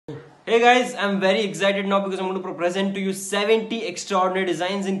Hey guys, I'm very excited now because I'm going to present to you 70 extraordinary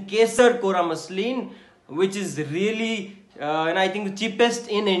designs in Kesar Kora muslin, which is really, and I think the cheapest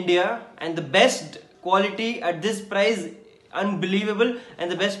in India and the best quality at this price. Unbelievable.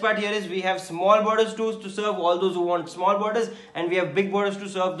 And the best part here is we have small borders too to serve all those who want small borders, and we have big borders to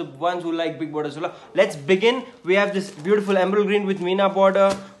serve the ones who like big borders. So let's begin. We have this beautiful emerald green with Meena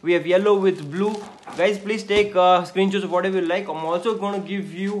border. We have yellow with blue. Guys, please take screenshots of whatever you like. I'm also going to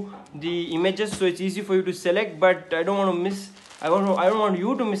give you the images so it's easy for you to select, but I don't want to miss, I don't want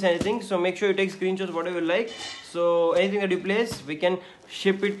you to miss anything, so make sure you take screenshots whatever you like. So anything that you place, we can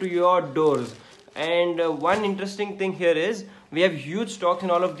ship it to your doors. And one interesting thing here is we have huge stocks in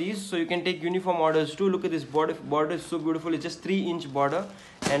all of these, so you can take uniform orders too. Look at this border is so beautiful. It's just 3-inch border,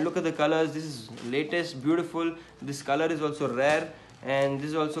 and look at the colors. This is latest, beautiful. This color is also rare, and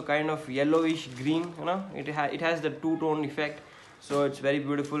this is also kind of yellowish green, you know. It has the two-tone effect, so it's very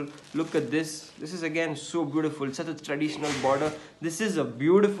beautiful. Look at this. This is again so beautiful. It's such a traditional border. This is a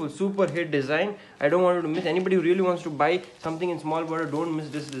beautiful super hit design. I don't want you to miss. Anybody who really wants to buy something in small border, don't miss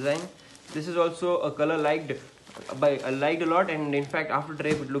this design. This is also a color liked a lot, and in fact after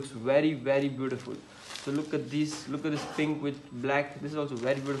drape it looks very beautiful. So look at this pink with black. This is also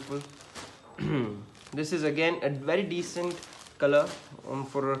very beautiful. This is again a very decent color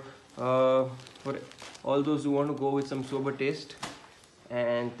for all those who want to go with some sober taste.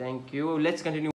 And thank you. Let's continue.